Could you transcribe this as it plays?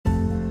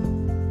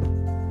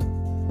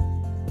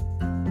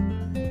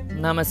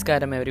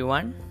Namaskaram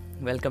everyone.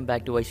 Welcome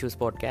back to Vaishu's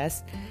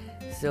podcast.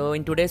 So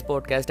in today's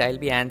podcast, I'll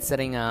be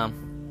answering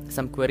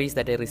some queries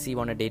that I receive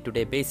on a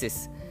day-to-day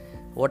basis.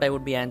 What I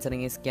would be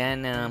answering is,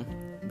 can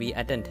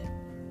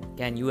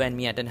you and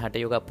me attend Hatha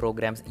Yoga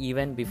programs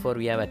even before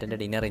we have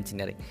attended inner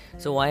engineering?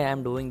 So why I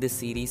am doing this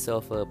series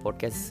of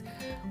podcast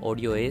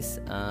audio is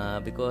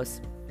because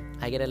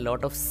I get a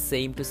lot of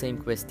same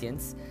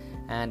questions.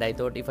 And I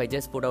thought if I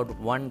just put out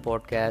one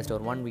podcast or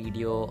one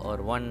video or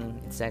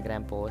one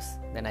Instagram post,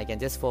 then I can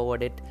just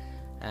forward it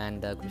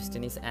and the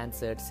question is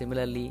answered.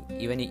 Similarly,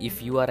 even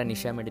if you are an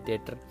Isha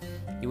meditator,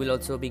 you will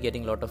also be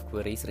getting a lot of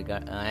queries.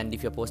 And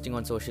if you're posting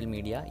on social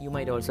media, you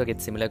might also get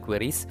similar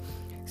queries.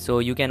 So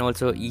you can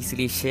also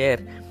easily share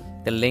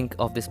the link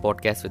of this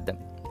podcast with them.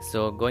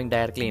 So going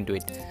directly into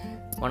it,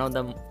 one of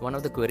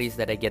the queries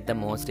that I get the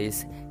most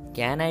is,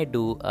 can I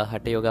do a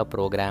Hatha Yoga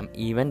program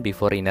even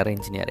before inner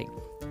engineering?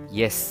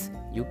 Yes,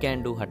 you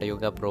can do Hatha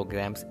Yoga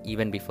programs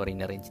even before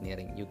inner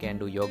engineering. You can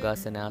do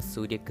Yogasana,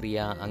 Surya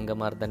Kriya,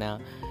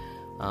 Angamardana,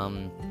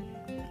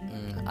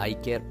 eye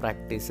care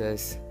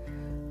practices,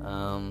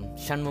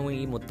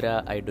 Shanmughi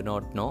Mudra. I do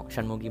not know.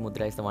 Shanmughi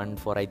Mudra is the one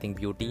for, I think,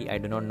 beauty. I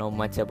do not know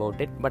much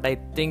about it, but I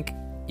think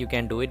you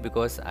can do it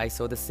because I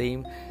saw the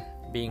same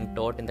being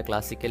taught in the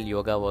classical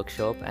yoga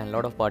workshop, and a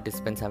lot of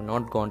participants have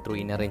not gone through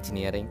inner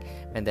engineering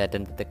when they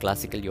attended the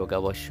classical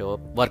yoga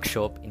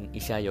workshop in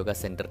Isha Yoga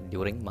Center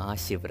during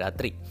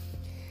Mahashivratri.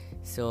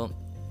 So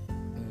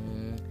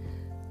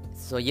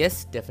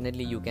yes,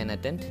 definitely you can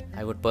attend.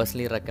 I would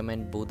personally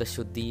recommend Bhuta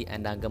Shuddhi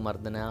and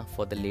Angamardana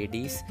for the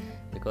ladies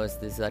because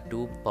these are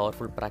two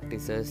powerful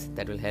practices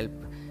that will help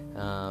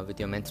with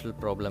your menstrual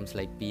problems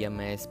like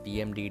PMS,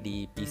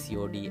 PMDD,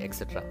 PCOD,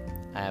 etc.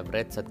 I have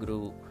read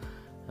Sadhguru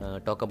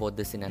talk about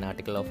this in an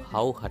article of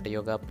how Hatha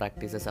Yoga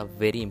practices are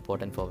very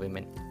important for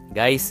women.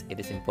 Guys, it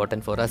is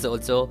important for us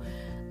also.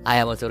 I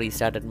have also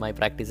restarted my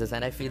practices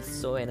and I feel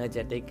so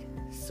energetic,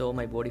 so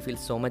my body feels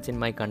so much in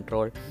my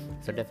control.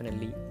 So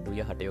definitely do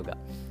your Hatha Yoga.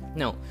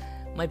 Now,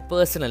 my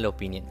personal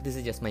opinion, this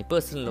is just my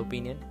personal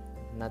opinion,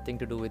 nothing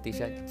to do with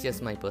Isha,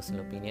 just my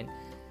personal opinion,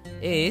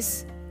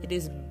 is it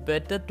is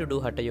better to do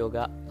Hatha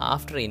Yoga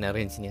after inner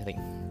engineering.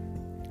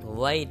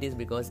 Why? It is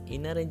because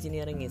inner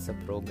engineering is a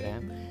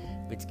program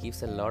which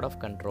gives a lot of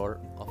control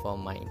of our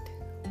mind.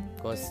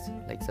 Because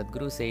like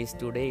Sadhguru says,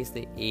 today is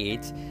the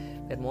age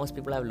where most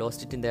people have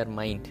lost it in their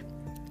mind.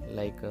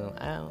 Like,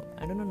 I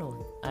don't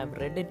know, I've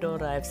read it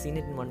or I've seen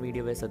it in one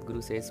video where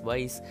Sadhguru says, why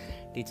is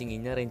teaching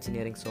inner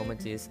engineering so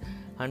much is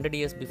 100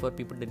 years before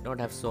people did not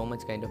have so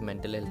much kind of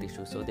mental health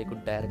issues, so they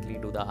could directly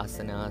do the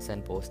asanas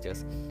and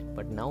postures.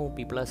 But now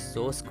people are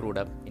so screwed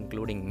up,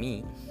 including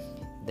me,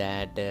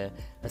 that a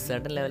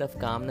certain level of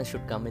calmness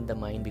should come in the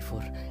mind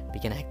before we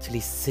can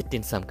actually sit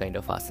in some kind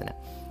of asana.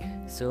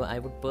 So I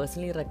would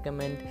personally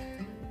recommend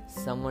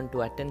someone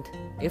to attend,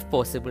 if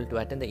possible, to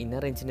attend the inner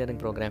engineering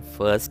program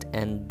first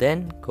and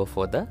then go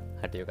for the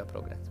Hatha Yoga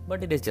programs.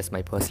 But it is just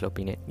my personal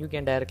opinion. You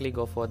can directly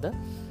go for the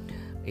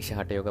Isha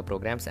Hatha Yoga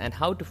programs. And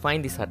how to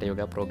find these Hatha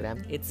Yoga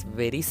programs? It's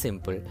very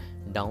simple.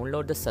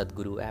 Download the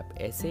Sadhguru app,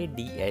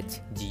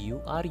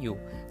 SADHGURU,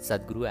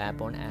 Sadhguru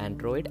app on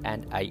Android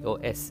and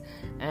iOS,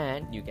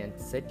 and you can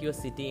set your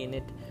city in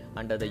it.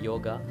 Under the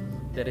yoga,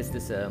 there is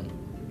this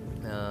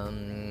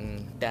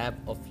tab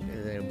of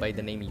by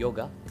the name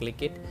yoga.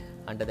 Click it.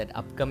 Under that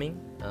upcoming,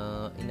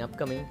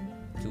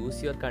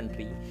 choose your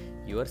country,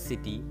 your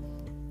city,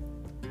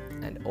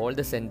 and all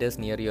the centers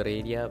near your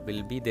area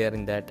will be there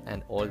in that,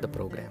 and all the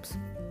programs.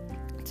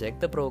 Check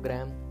the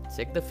program,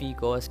 check the fee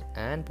cost,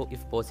 and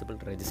if possible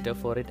register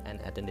for it and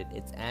attend it.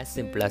 It's as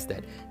simple as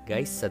that.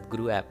 Guys,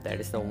 Sadhguru app, that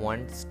is the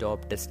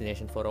one-stop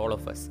destination for all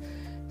of us.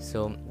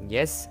 So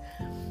yes,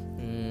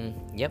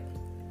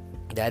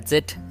 that's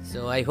it.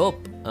 So I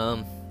hope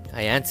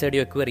I answered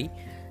your query,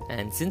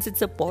 and since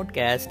it's a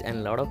podcast and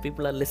a lot of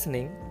people are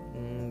listening,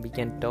 we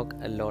can talk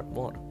a lot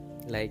more.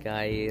 Like,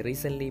 I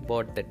recently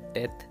bought the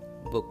Death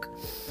book.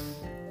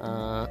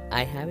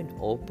 I haven't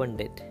opened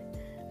it.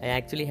 I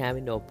actually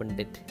haven't opened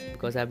it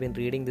because I've been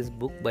reading this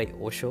book by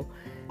Osho,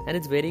 and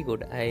it's very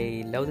good.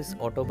 I love this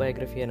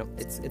autobiography, and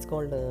it's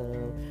called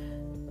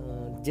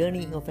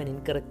Journey of an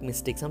Incorrect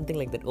Mystic, something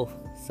like that. Oh,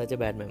 such a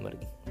bad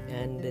memory.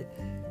 And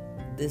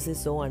this is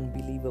so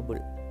unbelievable.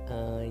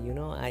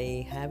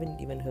 I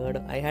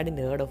hadn't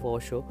heard of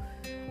Osho.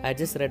 I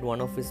just read one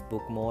of his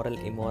book, Moral,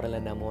 Immoral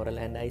and Amoral,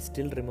 and I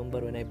still remember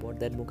when I bought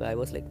that book, I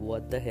was like,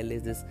 what the hell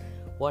is this?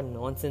 What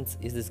nonsense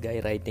is this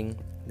guy writing?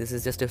 This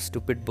is just a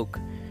stupid book.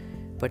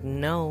 But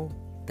now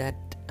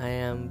that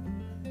I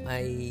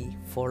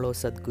follow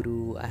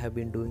Sadhguru, I have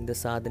been doing the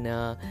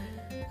sadhana,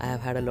 I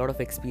have had a lot of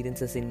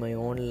experiences in my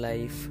own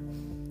life.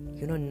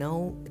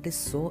 Now it is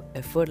so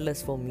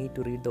effortless for me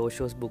to read the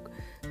Osho's book.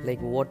 Like,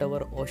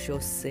 whatever Osho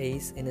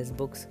says in his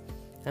books,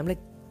 I'm like,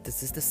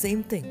 this is the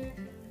same thing.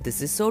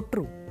 This is so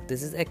true.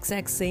 This is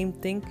exact same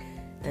thing.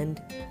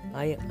 And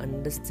I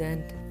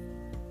understand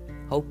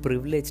how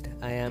privileged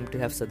I am to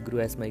have Sadhguru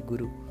as my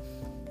guru.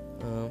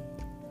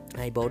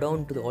 I bow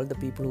down to all the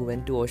people who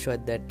went to Osho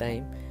at that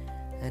time,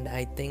 and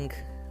I think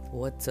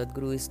what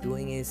Sadhguru is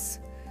doing is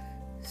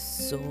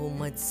so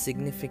much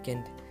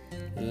significant.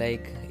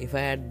 Like if I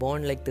had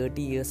born like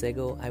 30 years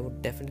ago, I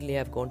would definitely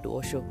have gone to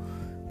Osho,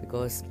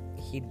 because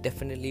he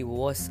definitely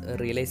was a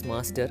realized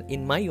master,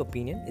 in my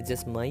opinion. It's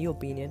just my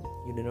opinion,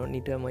 you do not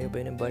need to have my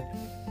opinion, but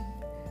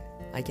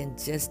I can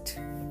just,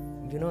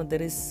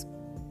 there is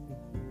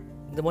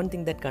the one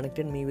thing that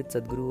connected me with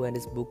Sadhguru and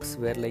his books,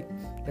 where like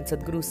when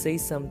Sadhguru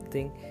says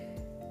something,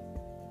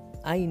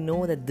 I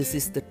know that this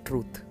is the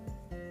truth,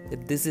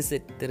 that this is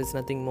it, there is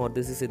nothing more,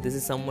 this is it, this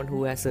is someone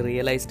who has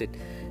realized it.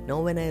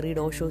 Now when I read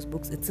Osho's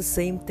books, it's the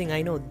same thing.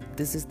 I know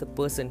this is the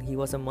person, he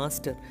was a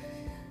master,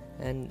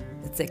 and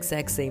it's the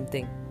exact same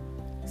thing.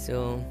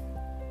 So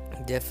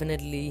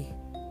definitely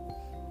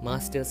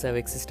masters have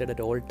existed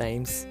at all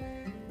times.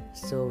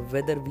 So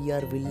whether we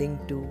are willing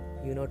to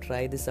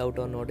try this out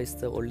or not is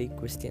the only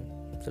question.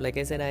 So like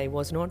I said, I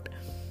was not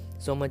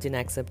so much in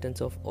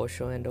acceptance of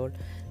Osho and all,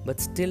 but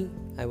still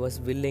I was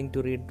willing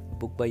to read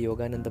book by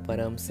Yogananda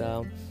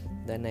Paramsa.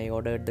 Then I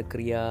ordered the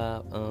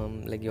Kriya,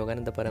 like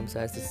Yogananda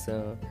Paramsa is this,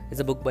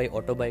 it's a book by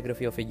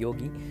autobiography of a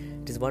yogi.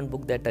 It is one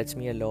book that touched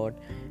me a lot.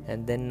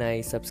 And then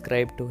I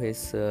subscribed to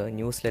his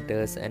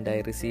newsletters, and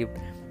I received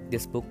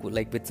this book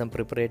like with some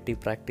preparative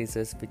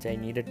practices which I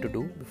needed to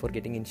do before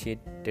getting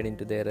initiated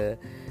into their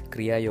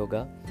Kriya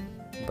Yoga.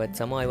 But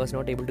somehow I was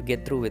not able to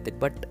get through with it.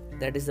 But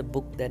that is the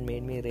book that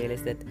made me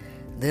realize that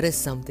there is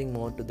something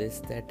more to this,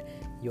 that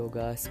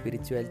yoga,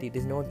 spirituality, it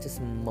is not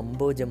just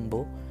mumbo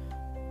jumbo,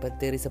 but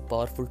there is a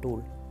powerful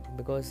tool.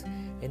 Because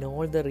in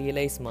all the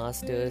realized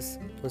masters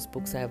whose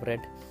books I have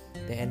read,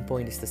 the end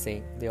point is the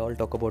same. They all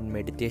talk about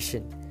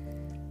meditation.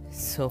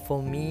 So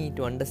for me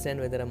to understand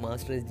whether a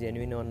master is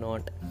genuine or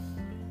not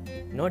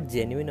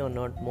genuine or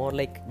not, more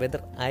like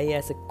whether I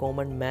as a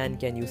common man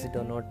can use it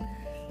or not,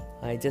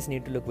 I just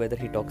need to look whether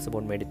he talks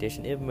about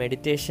meditation. If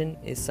meditation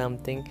is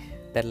something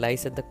that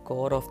lies at the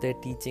core of their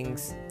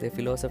teachings, their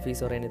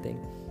philosophies or anything,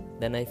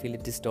 then I feel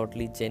it is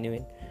totally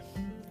genuine.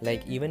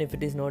 Like even if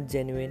it is not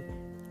genuine,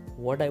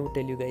 what I would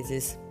tell you guys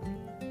is,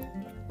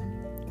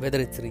 whether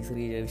it's Sri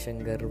Ravi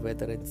Shankar,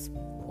 whether it's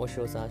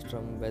Osho's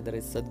ashram, whether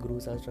it's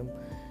Sadhguru's ashram,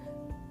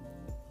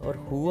 or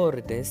whoever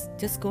it is,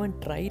 just go and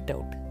try it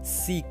out.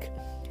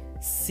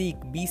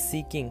 Seek, be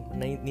seeking.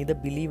 Neither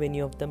believe any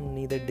of them,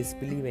 neither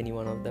disbelieve any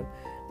one of them.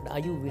 But are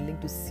you willing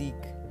to seek?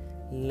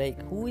 Like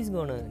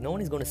no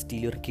one is gonna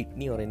steal your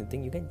kidney or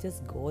anything. You can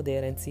just go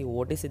there and see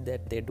what is it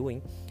that they're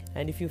doing.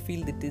 And if you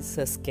feel that it is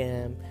a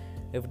scam,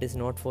 if it is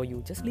not for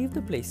you, just leave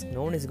the place.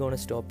 No one is gonna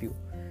stop you.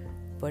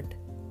 But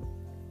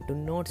do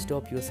not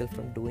stop yourself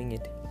from doing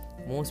it.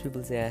 Most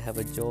people say, I have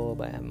a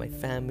job, I have my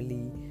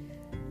family.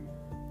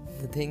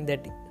 The thing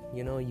that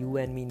you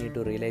and me need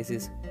to realize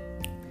is,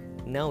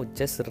 now,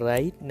 just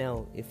right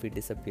now, if we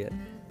disappear,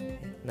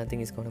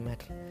 nothing is gonna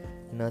matter.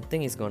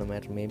 Nothing is gonna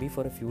matter. Maybe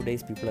for a few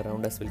days people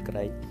around us will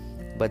cry,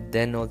 but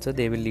then also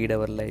they will lead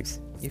our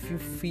lives. If you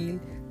feel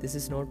this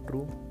is not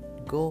true,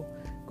 go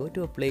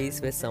to a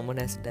place where someone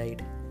has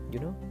died.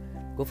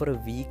 Go for a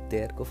week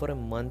there, go for a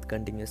month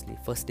continuously.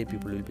 First day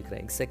people will be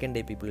crying, second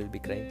day people will be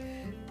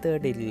crying,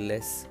 third day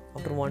less,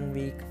 after 1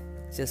 week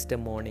just a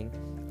morning,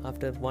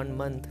 after 1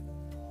 month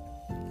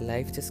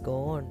life just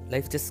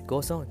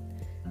goes on.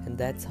 And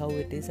that's how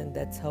it is, and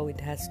that's how it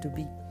has to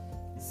be.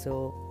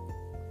 So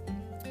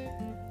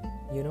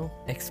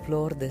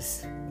explore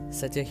this.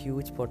 Such a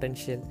huge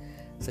potential,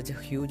 such a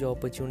huge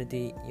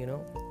opportunity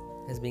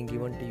has been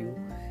given to you.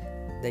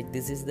 Like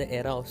this is the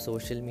era of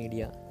social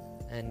media,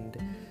 and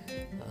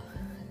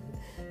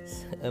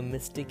a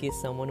mystic is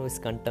someone who is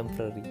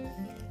contemporary,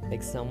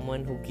 like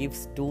someone who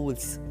gives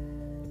tools.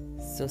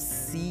 So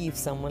see if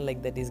someone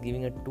like that is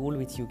giving a tool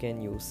which you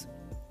can use.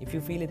 If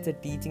you feel it's a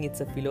teaching,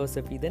 it's a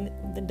philosophy, then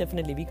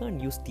definitely we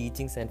can't use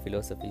teachings and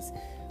philosophies.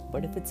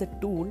 But if it's a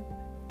tool,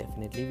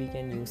 definitely we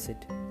can use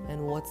it.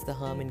 And what's the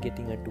harm in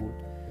getting a tool?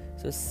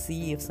 So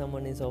see if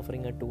someone is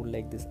offering a tool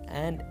like this,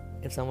 and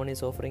if someone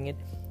is offering it,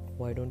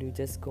 why don't you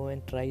just go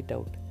and try it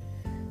out?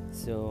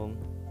 So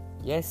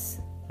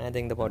yes, I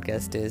think the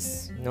podcast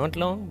is not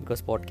long,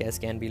 because podcast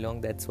can be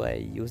long. That's why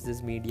I use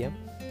this medium.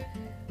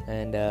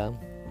 And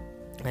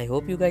I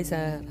hope you guys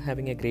are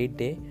having a great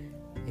day.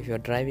 If you are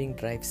driving,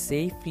 drive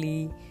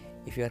safely.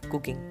 If you are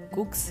cooking,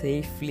 cook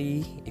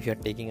safely. If you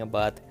are taking a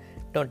bath,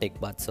 don't take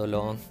bath so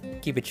long.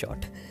 Keep it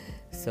short.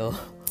 So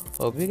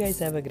hope you guys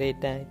have a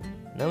great time.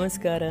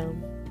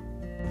 Namaskaram.